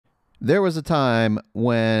There was a time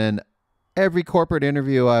when every corporate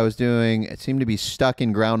interview I was doing, it seemed to be stuck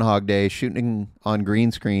in Groundhog Day, shooting on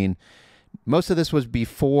green screen. Most of this was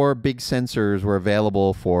before big sensors were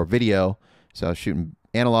available for video. So I was shooting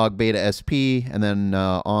analog beta SP and then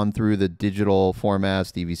on through the digital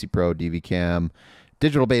formats, DVC Pro, DV Cam,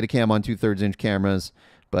 digital beta cam on 2/3 inch cameras.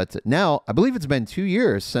 But now, I believe it's been 2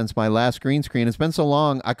 years since my last green screen. It's been so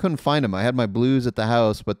long, I couldn't find them. I had my blues at the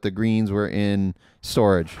house, but the greens were in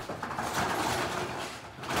storage.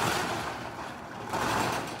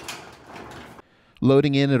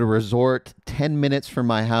 Loading in at a resort 10 minutes from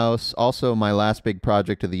my house. Also my last big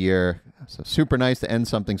project of the year. So super nice to end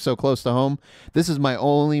something so close to home. This is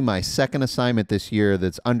my second assignment this year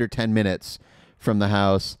that's under 10 minutes from the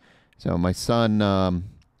house. So my son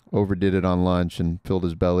overdid it on lunch and filled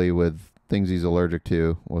his belly with things he's allergic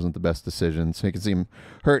to. Wasn't the best decision. So you can see him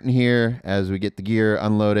hurting here as we get the gear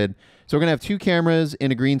unloaded. So we're going to have 2 cameras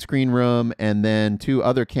in a green screen room and then 2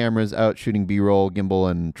 other cameras out shooting B-roll,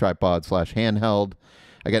 gimbal, and tripod / handheld.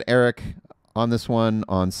 I got Eric on this one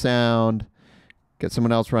on sound. Got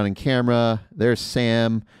someone else running camera. There's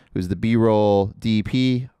Sam, who's the B-roll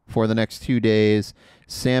DP for the next 2 days.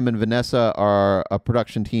 Sam and Vanessa are a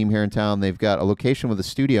production team here in town. They've got a location with a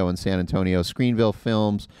studio in San Antonio, Screenville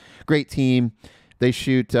Films. Great team. They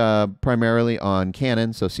shoot primarily on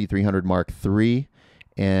Canon, so C300 Mark III.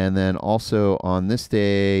 And then also on this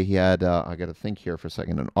day, he had, I got to think here for a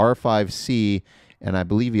second, an R5C, and I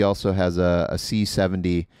believe he also has a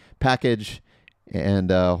C70 package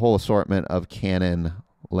and a whole assortment of Canon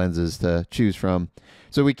lenses to choose from.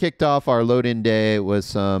 So we kicked off our load-in day with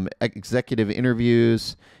some executive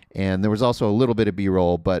interviews, and there was also a little bit of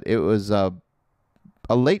B-roll, but it was a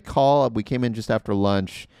late call. We came in just after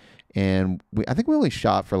lunch, and I think we only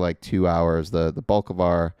shot for like 2 hours. The bulk of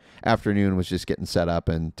our afternoon was just getting set up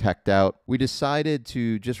and teched out. We decided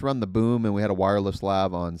to just run the boom, and we had a wireless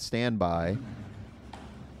lav on standby.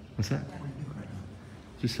 What's that?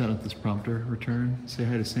 Just set up this prompter return. Say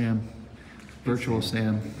hi to Sam. Virtual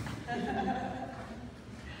Sam.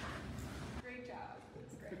 Great job.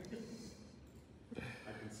 That's great.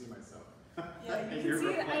 I can see myself. Yeah, you can see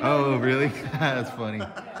it. Oh, really? That's funny.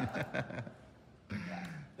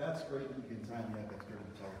 That's great. You can time that. That's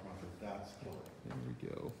great. That's killer. There we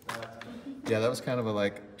go. Yeah, that was kind of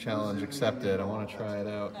a challenge accepted. I want to try it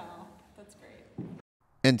out. No, that's great.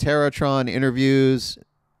 Interrotron interviews.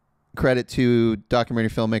 Credit to documentary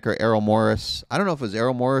filmmaker Errol Morris. I don't know if it was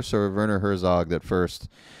Errol Morris or Werner Herzog that first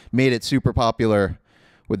made it super popular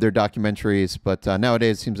with their documentaries, but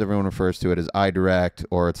nowadays it seems everyone refers to it as iDirect,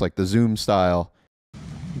 or it's like the Zoom style.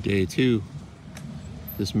 Day 2.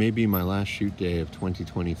 This may be my last shoot day of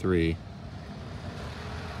 2023.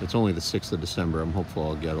 It's only the 6th of December. I'm hopeful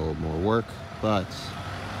I'll get a little more work, but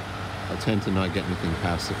I tend to not get anything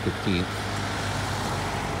past the 15th.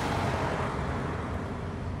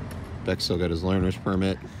 Beck still got his learner's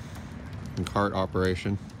permit and cart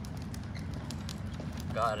operation.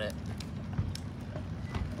 Got it.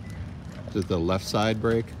 Did the left side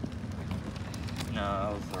break? No,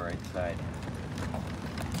 that was the right side.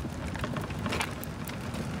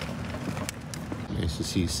 Nice to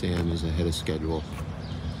see Sam is ahead of schedule.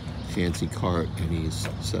 Fancy cart, and he's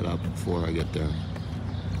set up before I get there.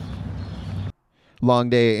 Long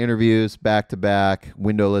day of interviews, back-to-back,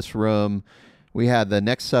 windowless room. We had the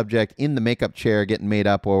next subject in the makeup chair getting made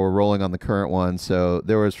up while we're rolling on the current one. So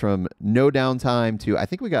there was from no downtime to, I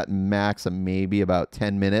think we got max of maybe about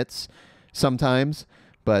 10 minutes sometimes.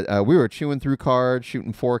 But we were chewing through cards,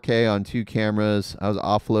 shooting 4K on 2 cameras. I was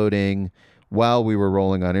offloading while we were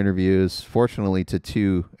rolling on interviews, fortunately to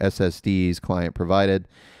 2 SSDs client provided.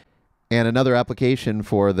 And another application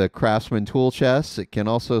for the Craftsman tool chest. It can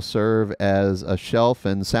also serve as a shelf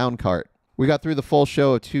and sound cart. We got through the full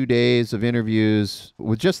show of 2 days of interviews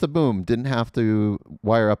with just the boom. Didn't have to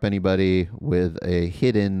wire up anybody with a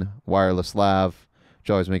hidden wireless lav, which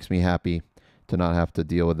always makes me happy to not have to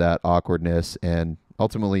deal with that awkwardness and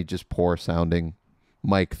ultimately just poor sounding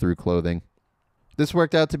mic through clothing. This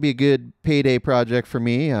worked out to be a good payday project for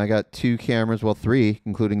me. I got 2 cameras, well 3,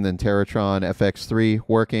 including the Interrotron FX3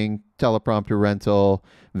 working, teleprompter rental,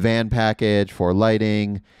 van package for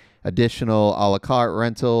lighting, additional a la carte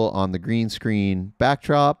rental on the green screen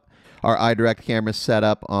backdrop. Our iDirect camera set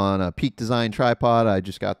up on a Peak Design tripod. I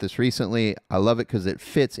just got this recently. I love it because it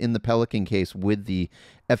fits in the Pelican case with the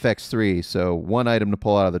FX3. So one item to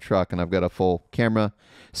pull out of the truck, and I've got a full camera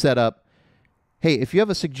set up. Hey, if you have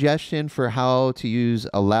a suggestion for how to use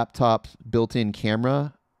a laptop's built-in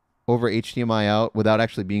camera over HDMI out without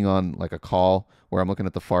actually being on like a call where I'm looking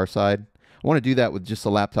at the far side, I want to do that with just a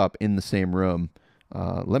laptop in the same room.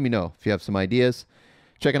 Let me know if you have some ideas.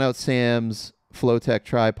 checking out Sam's Flowtech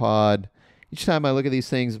tripod. Each time I look at these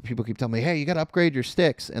things, people keep telling me, hey, you got to upgrade your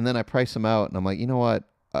sticks. And then I price them out, and I'm like, you know what?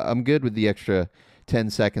 I'm good with the extra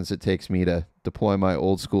 10 seconds it takes me to deploy my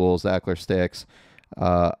old school Zackler sticks.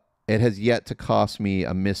 It has yet to cost me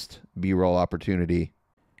a missed B-roll opportunity.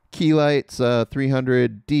 Keylight's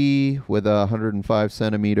 300D with a 105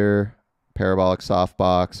 centimeter parabolic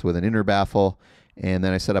softbox with an inner baffle. And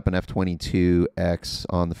then I set up an F22X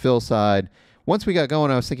on the fill side. Once we got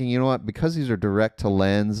going, I was thinking, you know what? Because these are direct to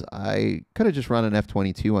lens, I could have just run an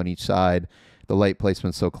F22 on each side. The light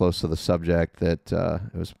placement's so close to the subject that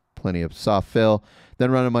it was plenty of soft fill.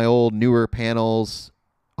 Then running my old newer panels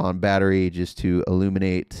on battery just to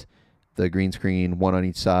illuminate the green screen, one on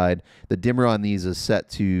each side. The dimmer on these is set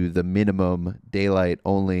to the minimum daylight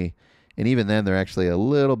only, and even then they're actually a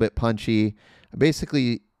little bit punchy.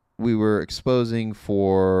 Basically, we were exposing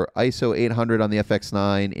for ISO 800 on the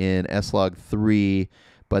FX9 in S-Log 3,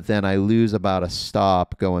 but then I lose about a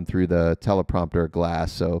stop going through the teleprompter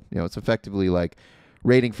glass. So, it's effectively like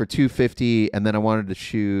rating for 250, and then I wanted to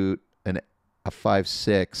shoot a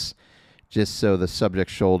 5.6 just so the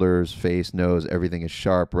subject's shoulders, face, nose, everything is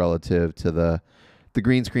sharp relative to the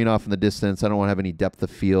green screen off in the distance. I don't want to have any depth of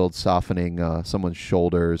field softening someone's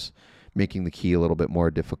shoulders, making the key a little bit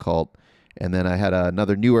more difficult. And then I had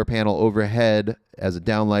another newer panel overhead as a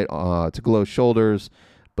downlight to glow shoulders,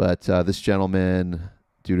 but this gentleman,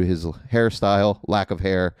 due to his hairstyle, lack of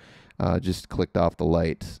hair, just clicked off the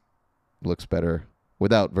light. Looks better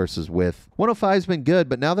without versus with. 105's been good,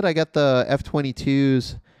 but now that I got the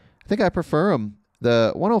F22s, I think I prefer them.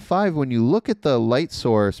 The 105, when you look at the light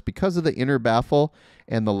source, because of the inner baffle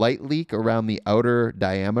and the light leak around the outer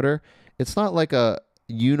diameter, it's not like a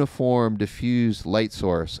uniform diffused light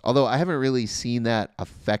source. Although I haven't really seen that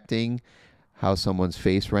affecting how someone's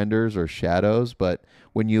face renders or shadows, but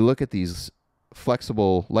when you look at these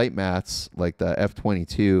flexible light mats like the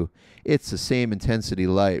F22, it's the same intensity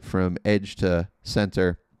light from edge to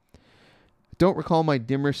center. Don't recall my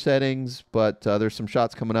dimmer settings, but there's some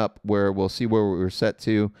shots coming up where we'll see where we were set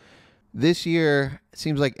to. This year, it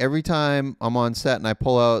seems like every time I'm on set and I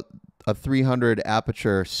pull out a 300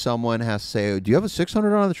 aperture, someone has to say, do you have a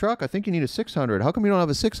 600 on the truck? I think you need a 600. How come you don't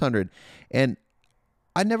have a 600? And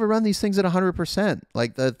I never run these things at 100%.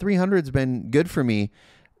 Like the 300's been good for me.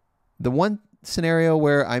 The one scenario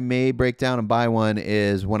where I may break down and buy one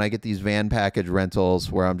is when I get these van package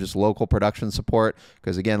rentals where I'm just local production support.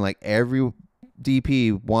 Because again, like every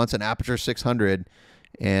DP wants an aperture 600,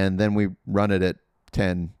 and then we run it at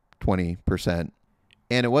 10, 20%.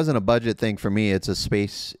 And it wasn't a budget thing for me. It's a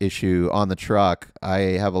space issue on the truck. I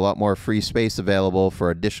have a lot more free space available for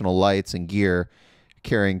additional lights and gear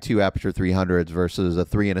carrying two aperture 300s versus a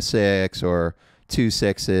 3 and a 6 or 2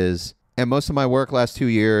 6s. And most of my work last 2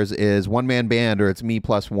 years is one-man band, or it's me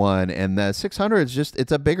plus one. And the 600 is just,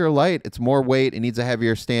 it's a bigger light. It's more weight. It needs a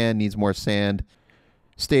heavier stand, needs more sand.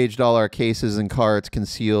 Staged all our cases and carts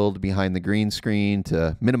concealed behind the green screen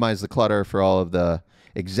to minimize the clutter for all of the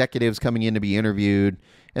executives coming in to be interviewed.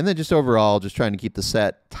 And then just overall, just trying to keep the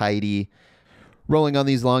set tidy. Rolling on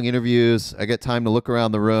these long interviews, I get time to look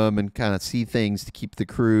around the room and kind of see things to keep the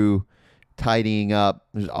crew tidying up.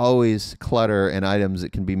 There's always clutter and items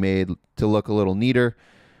that can be made to look a little neater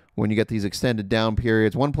when you get these extended down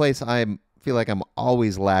periods. One place I feel like I'm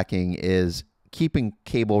always lacking is keeping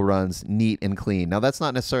cable runs neat and clean. Now, that's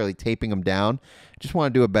not necessarily taping them down. Just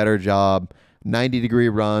want to do a better job. 90-degree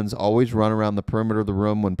runs, always run around the perimeter of the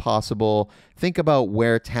room when possible. Think about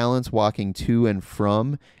where talent's walking to and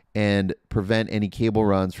from and prevent any cable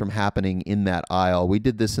runs from happening in that aisle. We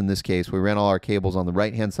did this in this case. We ran all our cables on the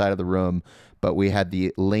right-hand side of the room, but we had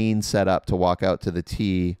the lane set up to walk out to the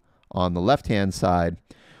T on the left-hand side.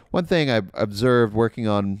 One thing I've observed working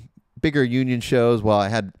on bigger union shows, while I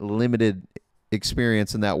had limited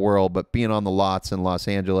experience in that world, but being on the lots in Los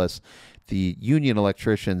Angeles, the union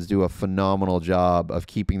electricians do a phenomenal job of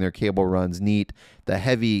keeping their cable runs neat. The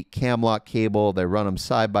heavy cam lock cable, they run them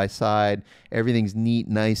side by side. Everything's neat,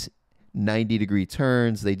 nice 90-degree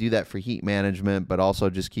turns. They do that for heat management, but also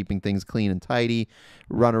just keeping things clean and tidy.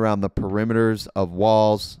 Run around the perimeters of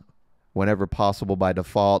walls whenever possible by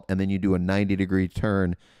default, and then you do a 90-degree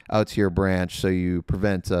turn out to your branch so you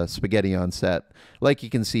prevent spaghetti on set, like you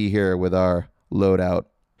can see here with our loadout.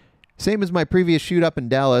 Same as my previous shoot up in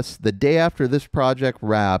Dallas, the day after this project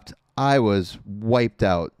wrapped, I was wiped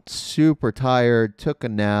out, super tired, took a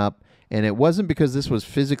nap, and it wasn't because this was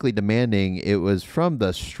physically demanding. It was from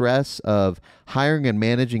the stress of hiring and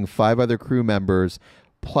managing 5 other crew members,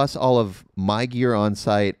 plus all of my gear on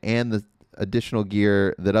site and the additional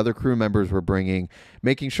gear that other crew members were bringing,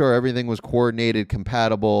 making sure everything was coordinated,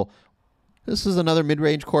 compatible. This is another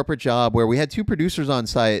mid-range corporate job where we had 2 producers on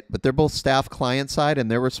site, but they're both staff client side,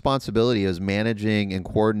 and their responsibility is managing and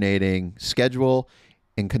coordinating schedule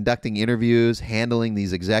and conducting interviews, handling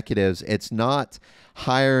these executives. It's not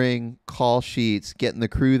hiring, call sheets, getting the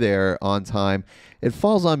crew there on time. It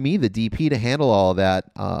falls on me, the DP, to handle all of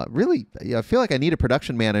that. Really, I feel like I need a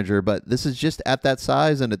production manager, but this is just at that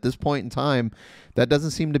size, and at this point in time, that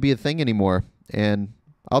doesn't seem to be a thing anymore. And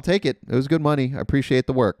I'll take it. It was good money. I appreciate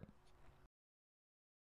the work.